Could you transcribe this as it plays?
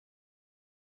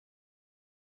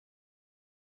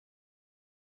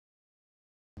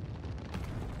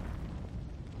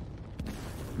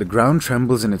The ground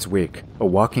trembles in its wake, a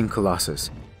walking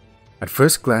colossus. At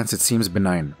first glance it seems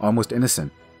benign, almost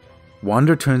innocent.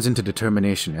 Wonder turns into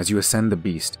determination as you ascend the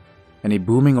beast, and a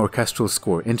booming orchestral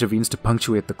score intervenes to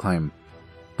punctuate the climb.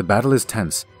 The battle is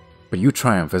tense, but you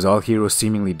triumph as all heroes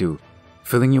seemingly do,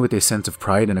 filling you with a sense of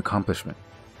pride and accomplishment.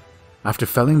 After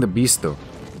felling the beast though,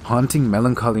 haunting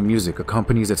melancholy music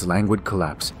accompanies its languid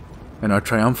collapse, and our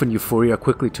triumphant euphoria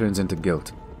quickly turns into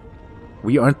guilt.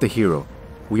 We aren't the hero,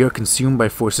 we are consumed by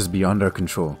forces beyond our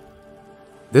control.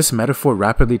 This metaphor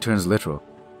rapidly turns literal,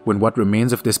 when what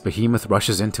remains of this behemoth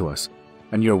rushes into us,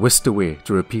 and you're whisked away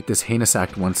to repeat this heinous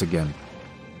act once again.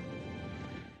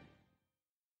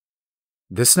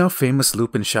 This now famous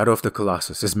loop in Shadow of the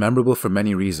Colossus is memorable for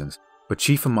many reasons, but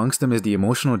chief amongst them is the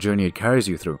emotional journey it carries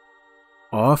you through.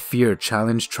 Awe, fear,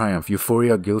 challenge, triumph,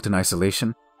 euphoria, guilt, and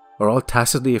isolation are all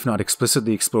tacitly if not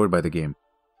explicitly explored by the game,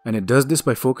 and it does this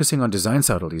by focusing on design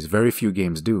subtleties very few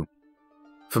games do.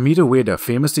 Fumito Ueda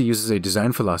famously uses a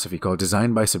design philosophy called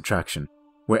design by subtraction,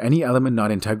 where any element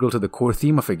not integral to the core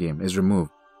theme of a game is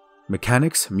removed.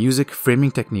 Mechanics, music,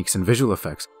 framing techniques, and visual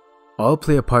effects all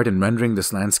play a part in rendering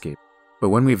this landscape, but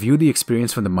when we view the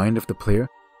experience from the mind of the player,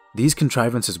 these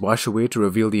contrivances wash away to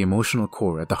reveal the emotional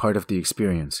core at the heart of the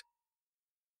experience.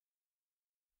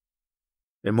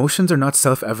 Emotions are not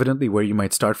self-evidently where you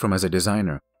might start from as a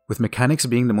designer, with mechanics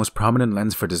being the most prominent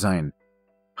lens for design.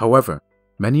 However,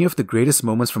 many of the greatest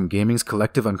moments from gaming's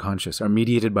collective unconscious are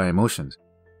mediated by emotions.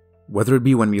 Whether it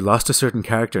be when we lost a certain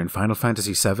character in Final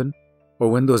Fantasy VII, or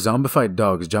when those zombified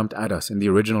dogs jumped at us in the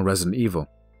original Resident Evil.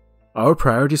 Our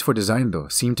priorities for design, though,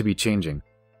 seem to be changing.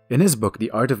 In his book,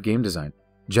 The Art of Game Design,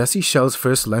 Jesse Schell's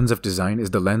first lens of design is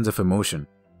the lens of emotion,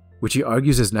 which he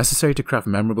argues is necessary to craft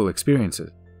memorable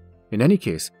experiences. In any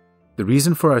case, the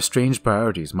reason for our strange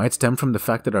priorities might stem from the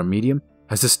fact that our medium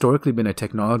has historically been a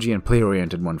technology and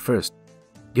play-oriented one first,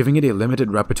 giving it a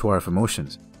limited repertoire of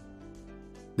emotions.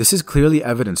 This is clearly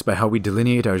evidenced by how we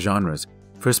delineate our genres,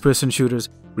 first-person shooters,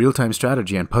 real-time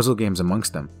strategy, and puzzle games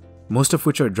amongst them, most of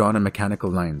which are drawn in mechanical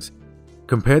lines.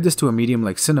 Compare this to a medium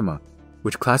like cinema,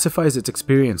 which classifies its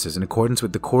experiences in accordance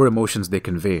with the core emotions they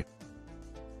convey.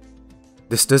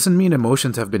 This doesn't mean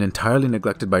emotions have been entirely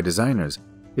neglected by designers,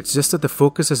 it's just that the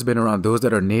focus has been around those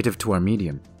that are native to our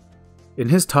medium. In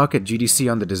his talk at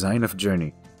GDC on the design of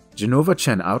Journey, Jenova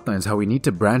Chen outlines how we need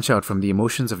to branch out from the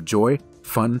emotions of joy,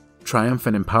 fun, triumph,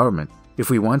 and empowerment if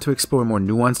we want to explore more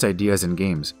nuanced ideas in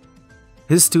games.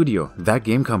 His studio, That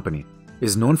Game Company,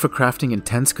 is known for crafting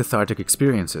intense cathartic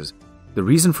experiences, the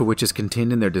reason for which is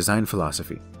contained in their design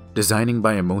philosophy, designing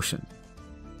by emotion.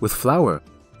 With Flower,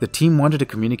 the team wanted to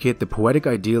communicate the poetic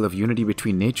ideal of unity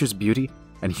between nature's beauty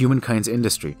and humankind's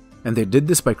industry, and they did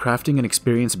this by crafting an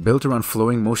experience built around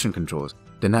flowing motion controls,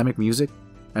 dynamic music,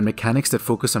 and mechanics that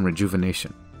focus on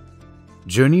rejuvenation.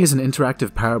 Journey is an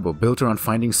interactive parable built around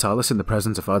finding solace in the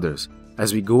presence of others,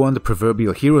 as we go on the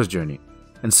proverbial hero's journey,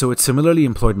 and so it similarly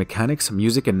employed mechanics,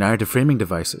 music, and narrative framing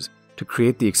devices to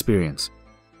create the experience.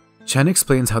 Chen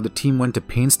explains how the team went to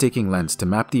painstaking lengths to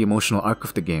map the emotional arc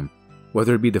of the game,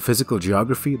 whether it be the physical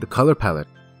geography, the color palette,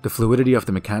 the fluidity of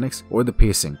the mechanics, or the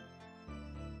pacing.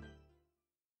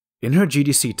 In her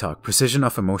GDC talk, Precision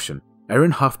of Emotion, Erin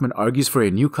Hoffman argues for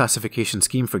a new classification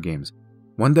scheme for games,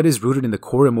 one that is rooted in the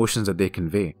core emotions that they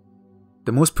convey.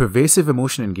 The most pervasive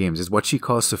emotion in games is what she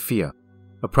calls Sophia,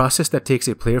 a process that takes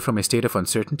a player from a state of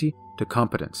uncertainty to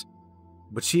competence.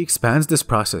 But she expands this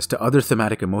process to other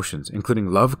thematic emotions, including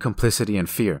love, complicity, and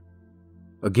fear.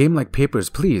 A game like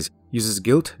Papers, Please uses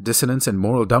guilt, dissonance, and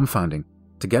moral dumbfounding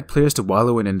to get players to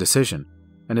wallow in indecision,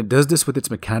 and it does this with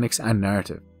its mechanics and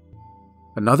narrative.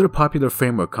 Another popular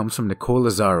framework comes from Nicole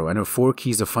Lazzaro and her 4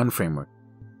 Keys of Fun framework.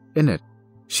 In it,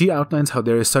 she outlines how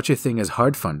there is such a thing as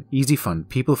hard fun, easy fun,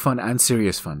 people fun, and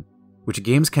serious fun, which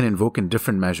games can invoke in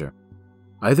different measure.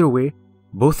 Either way,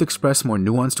 both express more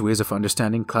nuanced ways of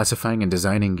understanding, classifying, and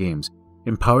designing games,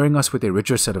 empowering us with a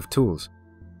richer set of tools.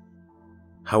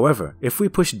 However, if we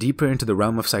push deeper into the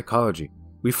realm of psychology,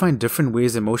 we find different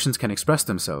ways emotions can express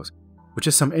themselves, which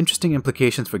has some interesting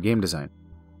implications for game design.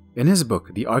 In his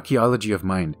book, The Archeology of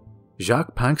Mind,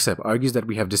 Jaak Paanksepp argues that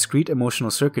we have discrete emotional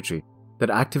circuitry that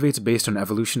activates based on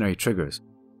evolutionary triggers,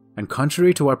 and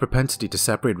contrary to our propensity to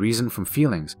separate reason from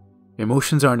feelings,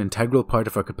 emotions are an integral part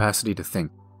of our capacity to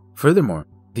think. Furthermore,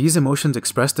 these emotions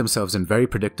express themselves in very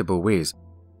predictable ways,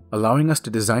 allowing us to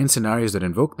design scenarios that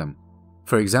invoke them.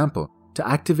 For example, to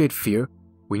activate fear,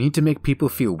 we need to make people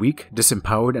feel weak,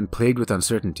 disempowered, and plagued with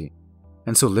uncertainty,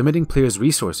 and so limiting players'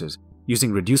 resources,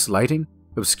 using reduced lighting,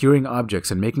 obscuring objects,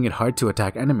 and making it hard to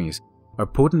attack enemies are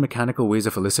potent mechanical ways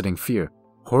of eliciting fear.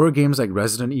 Horror games like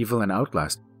Resident Evil and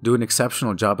Outlast do an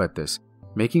exceptional job at this,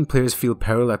 making players feel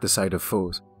peril at the sight of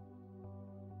foes.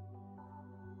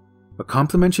 A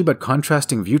complementary but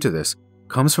contrasting view to this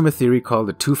comes from a theory called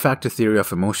the two-factor theory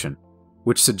of emotion,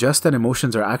 which suggests that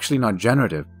emotions are actually not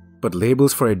generative, but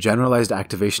labels for a generalized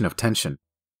activation of tension.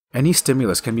 Any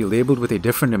stimulus can be labeled with a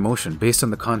different emotion based on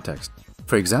the context.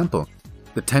 For example,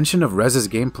 the tension of Rez's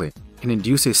gameplay can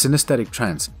induce a synesthetic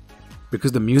trance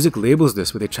because the music labels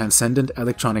this with a transcendent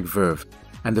electronic verve,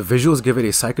 and the visuals give it a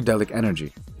psychedelic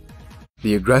energy.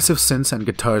 The aggressive synths and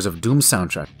guitars of Doom's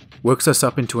soundtrack works us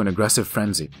up into an aggressive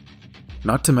frenzy,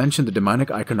 not to mention the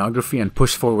demonic iconography and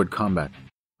push-forward combat.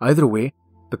 Either way,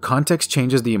 the context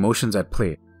changes the emotions at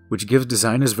play, which gives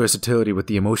designers versatility with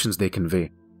the emotions they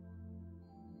convey.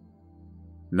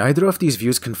 Neither of these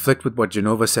views conflict with what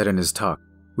Jenova said in his talk,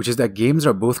 which is that games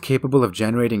are both capable of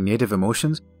generating native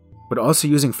emotions, but also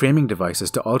using framing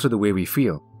devices to alter the way we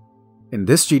feel. In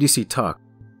this GDC talk,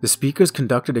 the speakers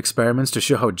conducted experiments to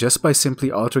show how just by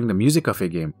simply altering the music of a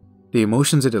game, the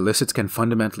emotions it elicits can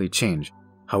fundamentally change.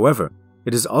 However,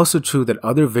 it is also true that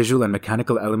other visual and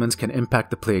mechanical elements can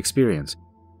impact the play experience.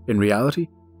 In reality,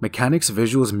 mechanics,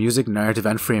 visuals, music, narrative,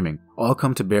 and framing all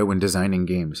come to bear when designing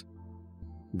games.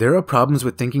 There are problems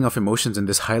with thinking of emotions in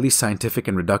this highly scientific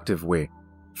and reductive way.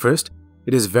 First,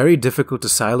 it is very difficult to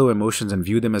silo emotions and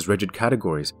view them as rigid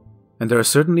categories, and there are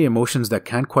certainly emotions that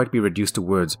can't quite be reduced to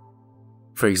words.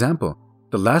 For example,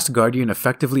 The Last Guardian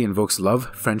effectively invokes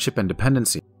love, friendship, and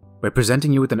dependency by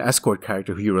presenting you with an escort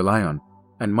character who you rely on,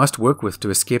 and must work with to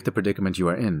escape the predicament you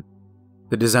are in.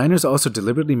 The designers also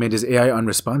deliberately made his AI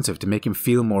unresponsive to make him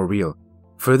feel more real,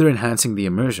 further enhancing the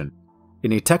immersion.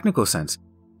 In a technical sense,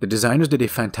 the designers did a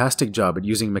fantastic job at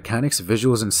using mechanics,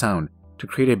 visuals, and sound to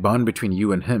create a bond between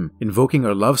you and him, invoking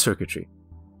our love circuitry.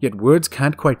 Yet words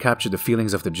can't quite capture the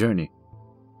feelings of the journey.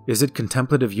 Is it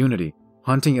contemplative unity,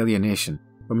 haunting alienation,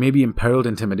 or maybe imperiled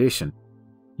intimidation?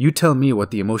 You tell me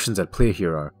what the emotions at play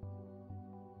here are.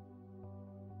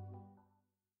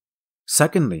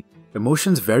 Secondly,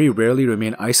 emotions very rarely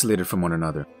remain isolated from one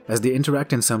another, as they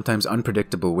interact in sometimes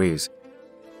unpredictable ways.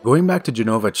 Going back to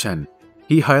Jenova Chen,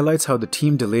 he highlights how the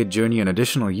team delayed Journey an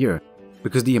additional year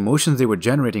because the emotions they were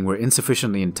generating were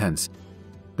insufficiently intense.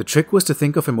 The trick was to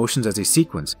think of emotions as a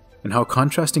sequence, and how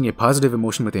contrasting a positive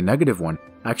emotion with a negative one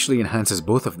actually enhances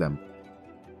both of them.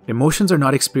 Emotions are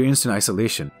not experienced in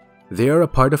isolation. They are a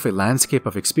part of a landscape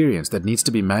of experience that needs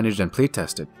to be managed and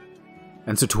playtested.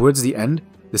 And so towards the end,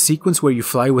 the sequence where you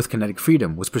fly with kinetic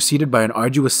freedom was preceded by an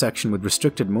arduous section with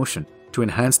restricted motion to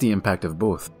enhance the impact of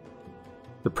both.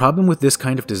 The problem with this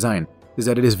kind of design is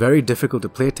that it is very difficult to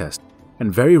playtest,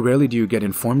 and very rarely do you get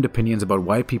informed opinions about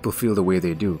why people feel the way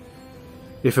they do.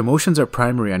 If emotions are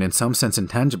primary and in some sense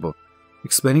intangible,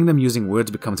 explaining them using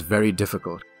words becomes very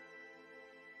difficult.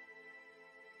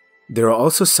 There are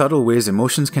also subtle ways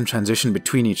emotions can transition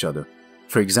between each other.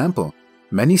 For example,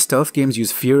 many stealth games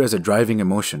use fear as a driving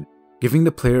emotion, giving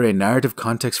the player a narrative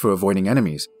context for avoiding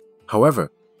enemies.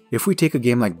 However, if we take a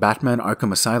game like Batman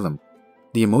Arkham Asylum,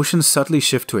 the emotions subtly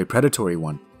shift to a predatory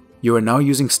one. You are now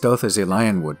using stealth as a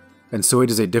lion would, and so it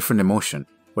is a different emotion,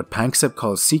 what Paanksepp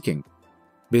calls seeking.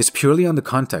 Based purely on the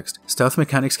context, stealth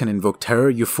mechanics can invoke terror,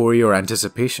 euphoria, or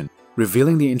anticipation,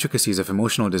 revealing the intricacies of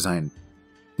emotional design.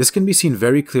 This can be seen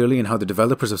very clearly in how the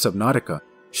developers of Subnautica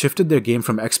shifted their game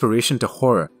from exploration to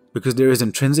horror because there is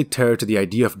intrinsic terror to the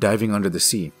idea of diving under the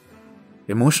sea.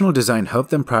 Emotional design helped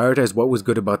them prioritize what was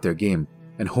good about their game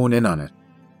and hone in on it.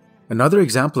 Another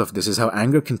example of this is how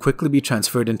anger can quickly be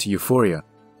transferred into euphoria,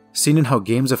 seen in how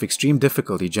games of extreme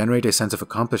difficulty generate a sense of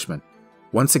accomplishment.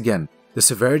 Once again, the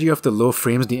severity of the low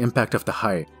frames the impact of the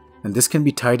high, and this can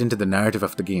be tied into the narrative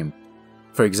of the game.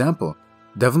 For example,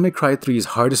 Devil May Cry 3's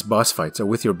hardest boss fights are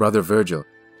with your brother Virgil,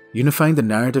 unifying the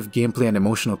narrative, gameplay, and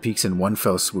emotional peaks in one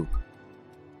fell swoop.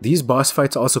 These boss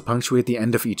fights also punctuate the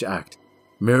end of each act,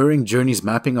 mirroring Journey's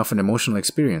mapping of an emotional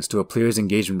experience to a player's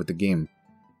engagement with the game.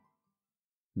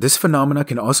 This phenomena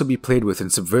can also be played with in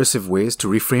subversive ways to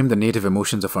reframe the native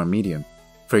emotions of our medium.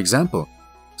 For example,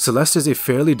 Celeste is a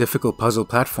fairly difficult puzzle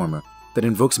platformer that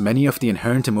invokes many of the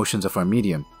inherent emotions of our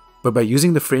medium, but by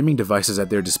using the framing devices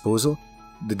at their disposal,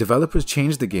 the developers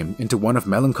changed the game into one of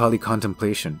melancholy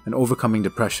contemplation and overcoming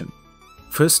depression.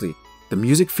 Firstly, the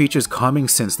music features calming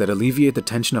synths that alleviate the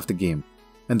tension of the game,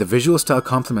 and the visual style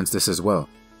complements this as well.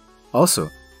 Also,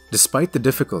 despite the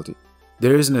difficulty,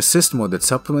 there is an assist mode that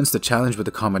supplements the challenge with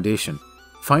accommodation.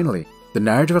 Finally, the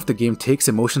narrative of the game takes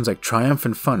emotions like triumph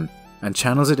and fun and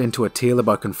channels it into a tale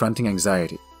about confronting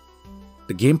anxiety.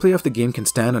 The gameplay of the game can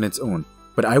stand on its own,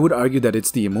 but I would argue that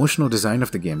it's the emotional design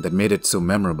of the game that made it so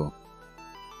memorable.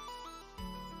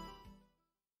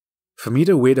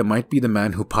 Fumito Ueda might be the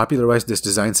man who popularized this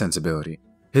design sensibility,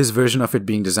 his version of it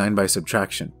being designed by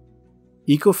subtraction.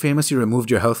 Eco famously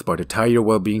removed your health bar to tie your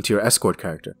well-being to your escort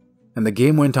character, and the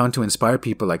game went on to inspire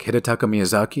people like Hidetaka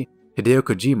Miyazaki, Hideo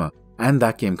Kojima, and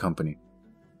That Game Company.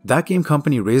 That Game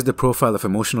Company raised the profile of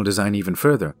emotional design even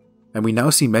further, and we now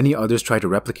see many others try to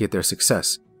replicate their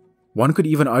success. One could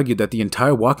even argue that the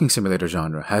entire walking simulator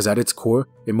genre has at its core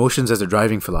emotions as a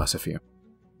driving philosophy.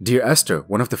 Dear Esther,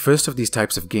 one of the first of these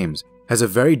types of games, has a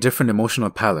very different emotional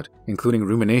palette, including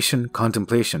rumination,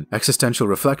 contemplation, existential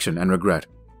reflection, and regret.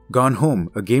 Gone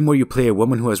Home, a game where you play a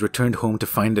woman who has returned home to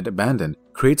find it abandoned,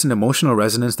 creates an emotional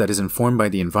resonance that is informed by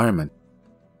the environment.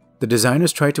 The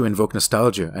designers try to invoke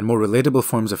nostalgia and more relatable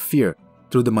forms of fear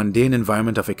through the mundane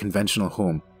environment of a conventional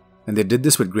home, and they did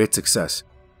this with great success.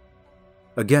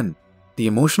 Again, the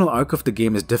emotional arc of the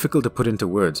game is difficult to put into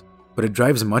words, but it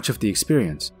drives much of the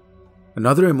experience.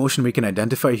 Another emotion we can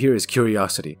identify here is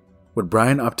curiosity, what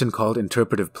Brian Upton called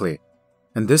interpretive play,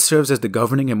 and this serves as the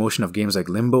governing emotion of games like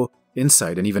Limbo,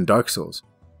 Inside, and even Dark Souls.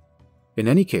 In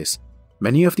any case,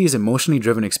 many of these emotionally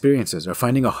driven experiences are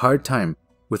finding a hard time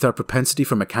with our propensity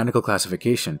for mechanical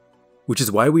classification, which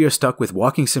is why we are stuck with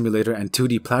walking simulator and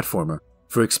 2D platformer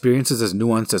for experiences as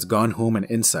nuanced as Gone Home and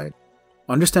Inside.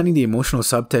 Understanding the emotional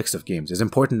subtext of games is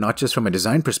important not just from a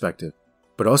design perspective,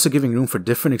 but also giving room for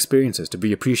different experiences to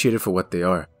be appreciated for what they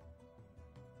are.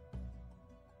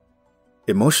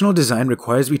 Emotional design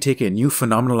requires we take a new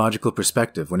phenomenological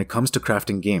perspective when it comes to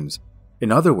crafting games.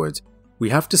 In other words, we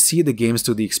have to see the games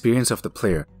through the experience of the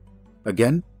player.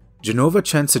 Again, Jenova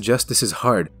Chen suggests this is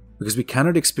hard because we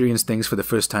cannot experience things for the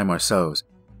first time ourselves.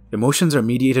 Emotions are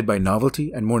mediated by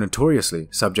novelty and, more notoriously,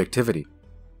 subjectivity.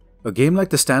 A game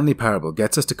like the Stanley Parable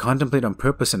gets us to contemplate on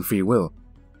purpose and free will,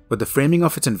 but the framing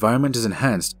of its environment is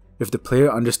enhanced if the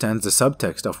player understands the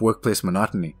subtext of workplace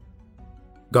monotony.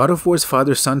 God of War's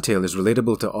father-son tale is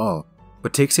relatable to all,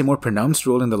 but takes a more pronounced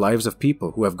role in the lives of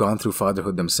people who have gone through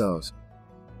fatherhood themselves.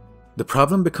 The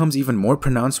problem becomes even more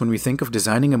pronounced when we think of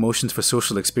designing emotions for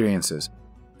social experiences,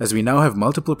 as we now have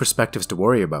multiple perspectives to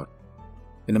worry about.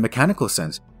 In a mechanical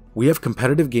sense, we have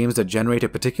competitive games that generate a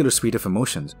particular suite of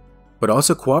emotions, but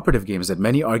also cooperative games that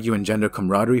many argue engender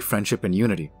camaraderie, friendship, and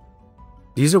unity.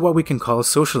 These are what we can call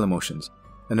social emotions,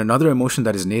 and another emotion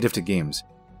that is native to games.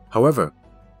 However,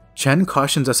 Chen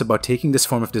cautions us about taking this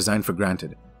form of design for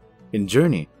granted. In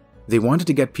Journey, they wanted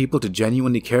to get people to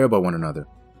genuinely care about one another,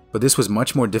 but this was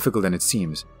much more difficult than it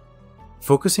seems.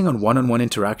 Focusing on one-on-one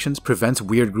interactions prevents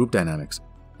weird group dynamics.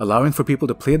 Allowing for people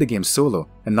to play the game solo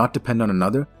and not depend on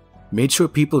another made sure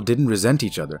people didn't resent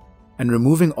each other, and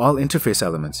removing all interface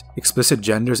elements, explicit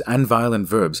genders, and violent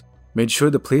verbs made sure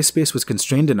the play space was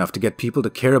constrained enough to get people to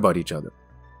care about each other.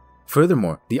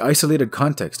 Furthermore, the isolated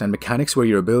context and mechanics where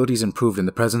your abilities improved in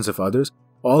the presence of others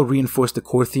all reinforced the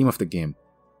core theme of the game,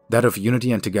 that of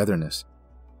unity and togetherness.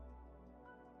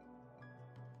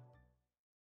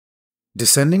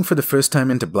 Descending for the first time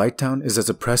into Blighttown is as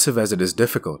oppressive as it is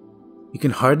difficult. You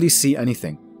can hardly see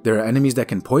anything, there are enemies that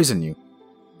can poison you,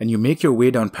 and you make your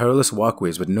way down perilous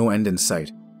walkways with no end in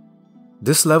sight.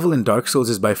 This level in Dark Souls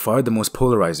is by far the most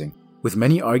polarizing, with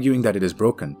many arguing that it is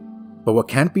broken, but what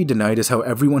can't be denied is how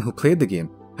everyone who played the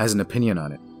game has an opinion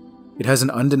on it. It has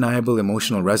an undeniable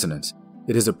emotional resonance.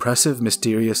 It is oppressive,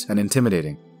 mysterious, and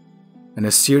intimidating, and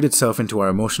has seared itself into our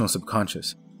emotional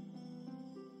subconscious.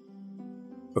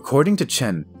 According to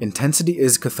Chen, intensity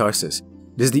is catharsis.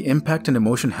 It is the impact an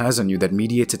emotion has on you that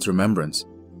mediates its remembrance.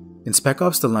 In Spec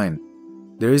Ops: The Line,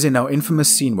 there is a now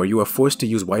infamous scene where you are forced to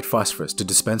use white phosphorus to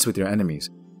dispense with your enemies.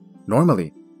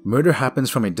 Normally, murder happens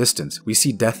from a distance. We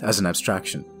see death as an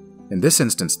abstraction. In this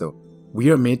instance, though, we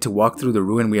are made to walk through the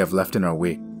ruin we have left in our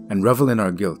wake and revel in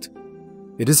our guilt.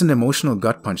 It is an emotional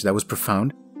gut punch that was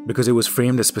profound because it was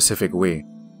framed a specific way.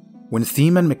 When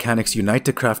theme and mechanics unite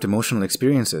to craft emotional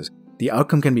experiences, the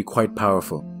outcome can be quite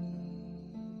powerful.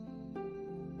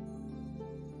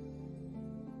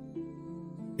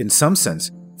 In some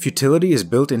sense, futility is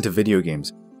built into video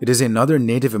games. It is another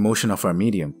native emotion of our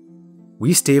medium.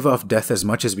 We stave off death as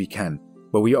much as we can,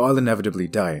 but we all inevitably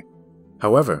die.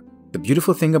 However, the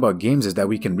beautiful thing about games is that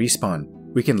we can respawn.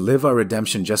 We can live our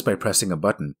redemption just by pressing a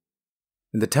button.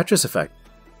 In the Tetris Effect,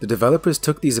 the developers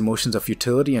took these emotions of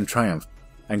futility and triumph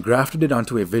and grafted it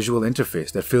onto a visual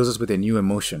interface that fills us with a new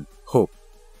emotion, hope.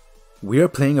 We are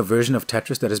playing a version of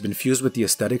Tetris that has been fused with the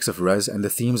aesthetics of Res and the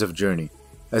themes of Journey,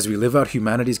 as we live out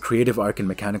humanity's creative arc in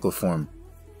mechanical form.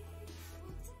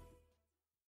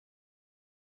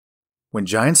 When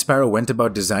Giant Sparrow went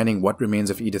about designing What Remains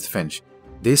of Edith Finch,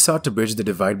 they sought to bridge the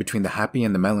divide between the happy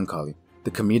and the melancholy,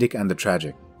 the comedic and the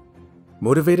tragic.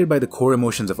 Motivated by the core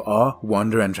emotions of awe,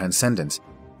 wonder, and transcendence,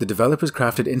 the developers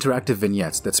crafted interactive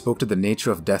vignettes that spoke to the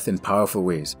nature of death in powerful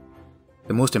ways.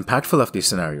 The most impactful of these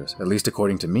scenarios, at least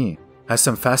according to me, has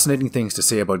some fascinating things to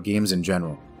say about games in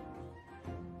general.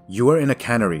 You are in a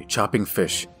cannery, chopping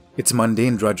fish. It's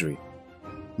mundane drudgery.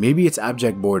 Maybe it's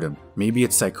abject boredom, maybe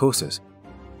it's psychosis.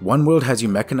 One world has you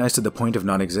mechanized to the point of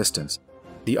non-existence.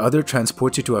 The other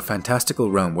transports you to a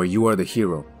fantastical realm where you are the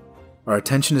hero. Our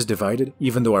attention is divided,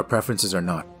 even though our preferences are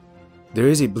not. There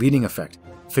is a bleeding effect.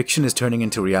 Fiction is turning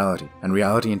into reality, and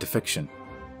reality into fiction.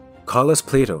 Call us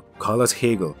Plato, call us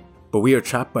Hegel, but we are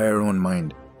trapped by our own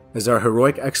mind, as our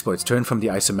heroic exploits turn from the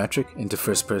isometric into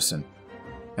first person.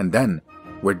 And then,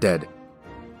 we're dead.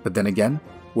 But then again,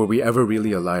 were we ever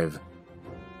really alive?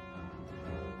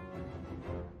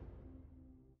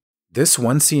 This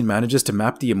one scene manages to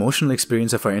map the emotional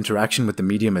experience of our interaction with the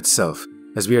medium itself,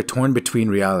 as we are torn between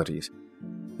realities.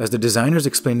 As the designers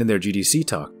explained in their GDC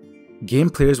talk, game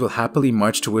players will happily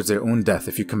march towards their own death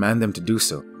if you command them to do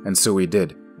so, and so we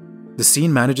did. The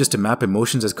scene manages to map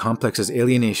emotions as complex as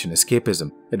alienation, escapism,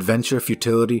 adventure,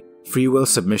 futility, free will,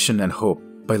 submission, and hope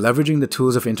by leveraging the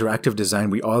tools of interactive design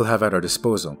we all have at our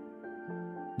disposal.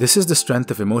 This is the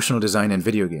strength of emotional design in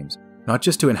video games, not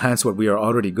just to enhance what we are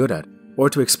already good at, or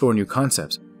to explore new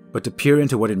concepts, but to peer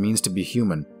into what it means to be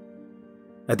human.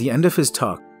 At the end of his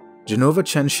talk, Jenova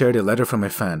Chen shared a letter from a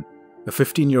fan, a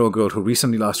 15-year-old girl who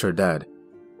recently lost her dad.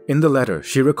 In the letter,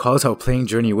 she recalls how playing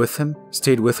Journey with him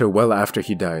stayed with her well after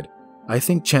he died. I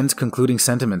think Chen's concluding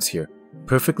sentiments here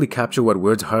perfectly capture what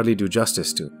words hardly do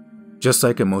justice to, just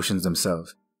like emotions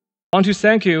themselves. I want to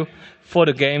thank you for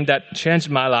the game that changed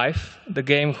my life, the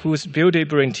game whose beauty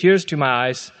brings tears to my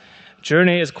eyes.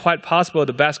 Journey is quite possible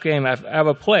the best game I've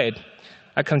ever played.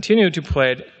 I continue to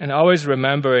play it and always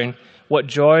remembering what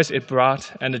joys it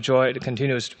brought and the joy it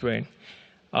continues to bring.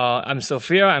 I'm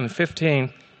Sophia, I'm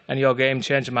 15, and your game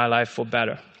changed my life for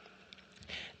better.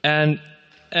 And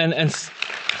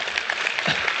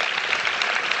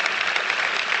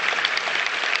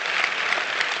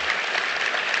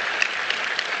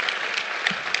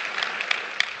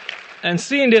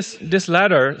seeing this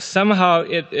letter, somehow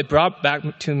it brought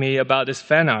back to me about this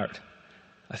fan art.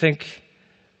 I think,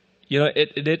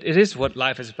 it is what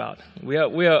life is about. We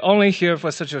are only here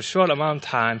for such a short amount of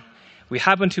time. We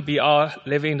happen to be all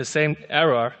living in the same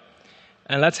era,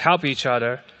 and let's help each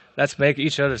other. Let's make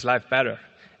each other's life better.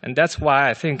 And that's why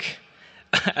I think,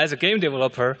 as a game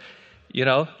developer,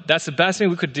 that's the best thing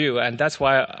we could do, and that's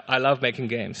why I love making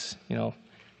games,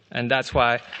 and that's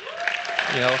why,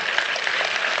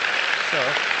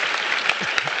 So